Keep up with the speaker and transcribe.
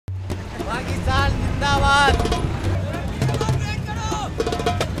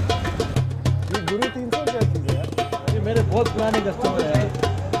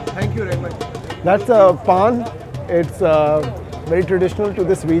Thank you very much. That's a pan. It's very traditional to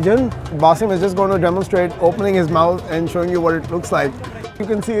this region. Basim is just going to demonstrate opening his mouth and showing you what it looks like. You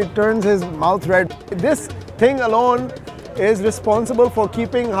can see it turns his mouth red. This thing alone is responsible for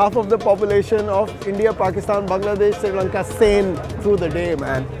keeping half of the population of India, Pakistan, Bangladesh, Sri Lanka sane through the day,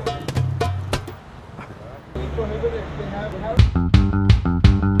 man.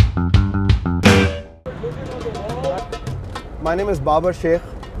 My name is Babar Sheikh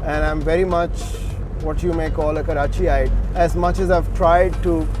and I'm very much what you may call a Karachiite. As much as I've tried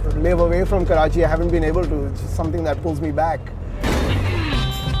to live away from Karachi, I haven't been able to. It's just something that pulls me back.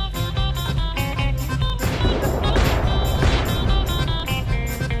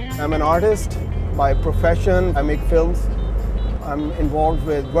 I'm an artist by profession. I make films. I'm involved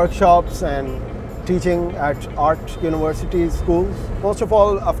with workshops and teaching at art universities, schools. Most of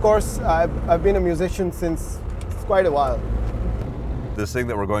all, of course, I've been a musician since quite a while. This thing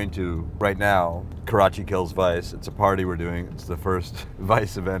that we're going to right now, Karachi Kills Vice, it's a party we're doing. It's the first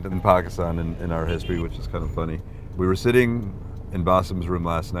Vice event in Pakistan in our history, which is kind of funny. We were sitting in Basim's room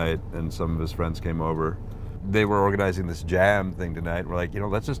last night and some of his friends came over. They were organizing this jam thing tonight. We're like, you know,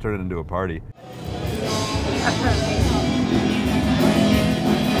 let's just turn it into a party.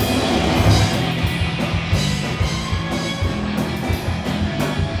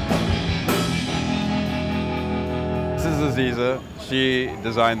 This is Aziza. She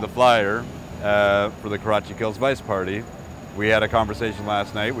designed the flyer for the Karachi Kills Vice party. We had a conversation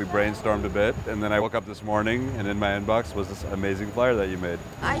last night, we brainstormed a bit, and then I woke up this morning and in my inbox was this amazing flyer that you made.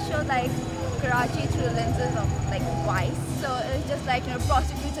 I showed like Karachi through the lenses of like Vice, so it was just like, you know,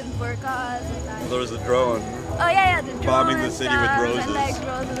 prostitutes and burqas and like... There was a drone. Oh yeah, the drone bombing the and city stuff, with roses. And like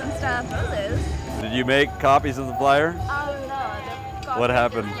roses and stuff. Roses? Did you make copies of the flyer? Oh no, the copy What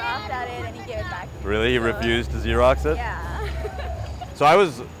happened? just laughed at it and he gave it back. Really? He refused to Xerox it? Yeah. So I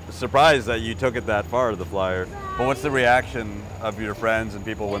was surprised that you took it that far, the flyer. But what's the reaction of your friends and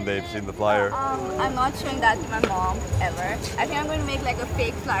people when they've seen the flyer? I'm not showing that to my mom ever. I think I'm going to make like a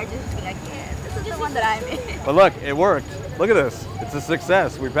fake flyer just to be like, yeah, this is the one that I made. But look, it worked. Look at this. It's a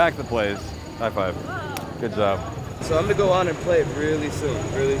success. We packed the place. High five. Good job. So I'm going to go on and play it really soon,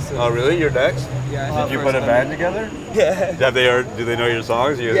 really soon. Oh really? You're next? Yeah. Did you put a band together? Yeah. Do they know your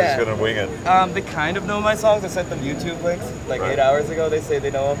songs or you're just going to wing it? They kind of know my songs. I sent them YouTube links like 8 hours ago. They say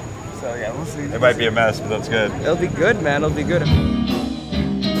they know them. So yeah, we'll see. It might be a mess, but that's good. It'll be good, man. It'll be good.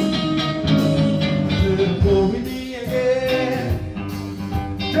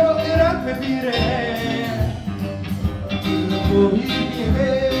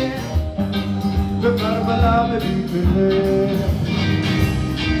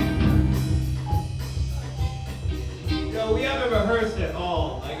 Yo, we haven't rehearsed at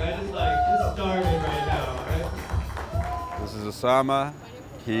all. Like, I just started right now, right? This is Osama.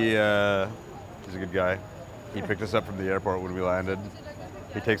 He's a good guy. He picked us up from the airport when we landed.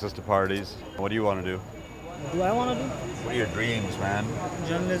 He takes us to parties. What do you want to do? What do I want to do? What are your dreams, man?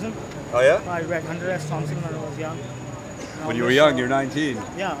 Journalism. Oh yeah? I read Hunter S. Thompson when I was young. When you were young, you're 19.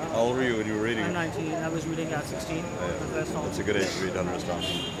 Yeah. How old were you when you were reading? I'm 19. I was reading at 16. That's a good age to read Hunter S.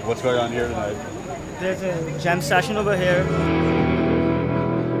 Thompson. What's going on here tonight? There's a jam session over here.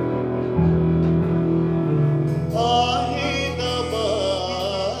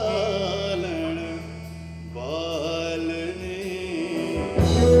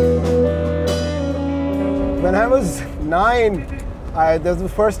 When I was 9, that was the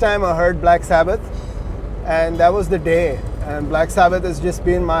first time I heard Black Sabbath, and that was the day. And Black Sabbath has just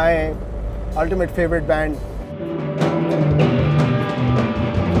been my ultimate favorite band.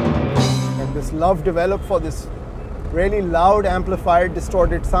 And this love developed for this really loud, amplified,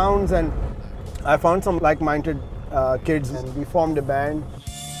 distorted sounds, and I found some like-minded kids, and we formed a band.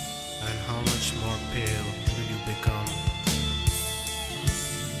 And how much more pale will you become?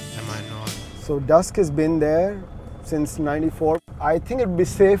 Am I not? So Dusk has been there since '94. I think it would be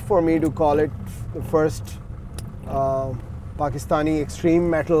safe for me to call it the first Pakistani extreme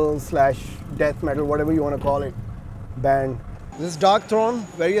metal / death metal, whatever you want to call it, band. This is Dark Throne,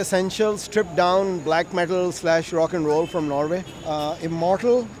 very essential, stripped down black metal / rock and roll from Norway.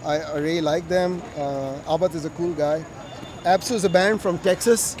 Immortal, I really like them. Abbat is a cool guy. Absu is a band from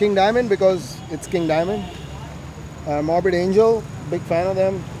Texas. King Diamond, because it's King Diamond. Morbid Angel, big fan of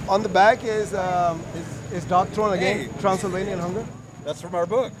them. On the back is Dark Throne again, hey. Transylvanian Hunger. That's from our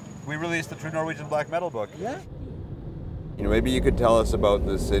book. We released the True Norwegian Black Metal book. Yeah. You know, maybe you could tell us about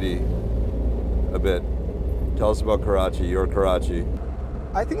this city a bit. Tell us about Karachi, your Karachi.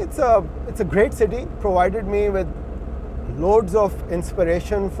 I think it's a great city. Provided me with loads of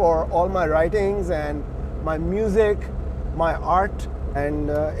inspiration for all my writings and my music, my art, and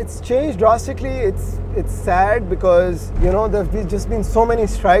it's changed drastically. It's sad because there've just been so many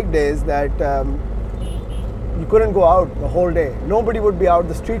strike days that you couldn't go out the whole day. Nobody would be out.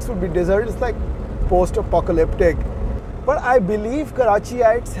 The streets would be deserted. It's like post-apocalyptic. But I believe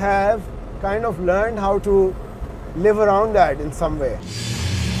Karachiites have kind of learned how to live around that in some way.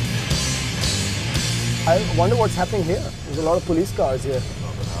 I wonder what's happening here. There's a lot of police cars here.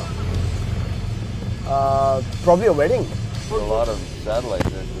 Probably a wedding. There's a lot of satellite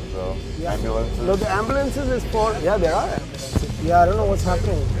dishes though. Yeah. Ambulances. No, the ambulances is for, yeah, there are ambulances. Yeah, I don't know what's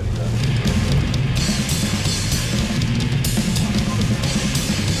happening.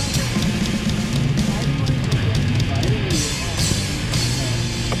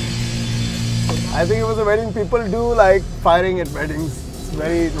 I think it was a wedding. People do like firing at weddings. It's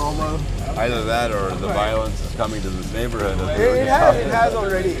very normal. Either that or the violence is coming to this neighborhood. It has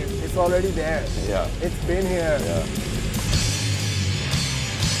already. It's already there. Yeah. It's been here. Yeah.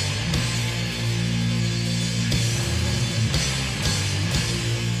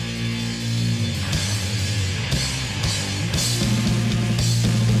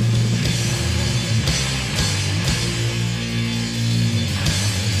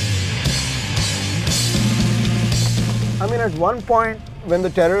 I mean, at one point, when the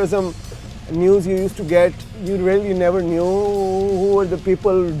terrorism news you used to get, you really never knew who were the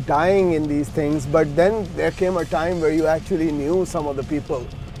people dying in these things. But then there came a time where you actually knew some of the people.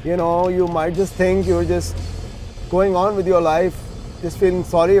 You might just think you're just going on with your life, just feeling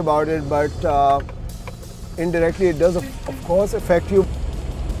sorry about it, but indirectly it does, of course, affect you.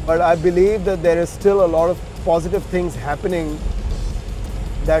 But I believe that there is still a lot of positive things happening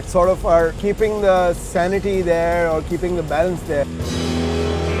that sort of are keeping the sanity there or keeping the balance there.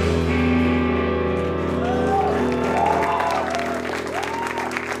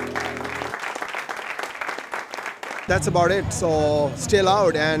 That's about it. So stay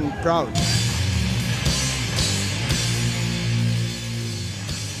loud and proud.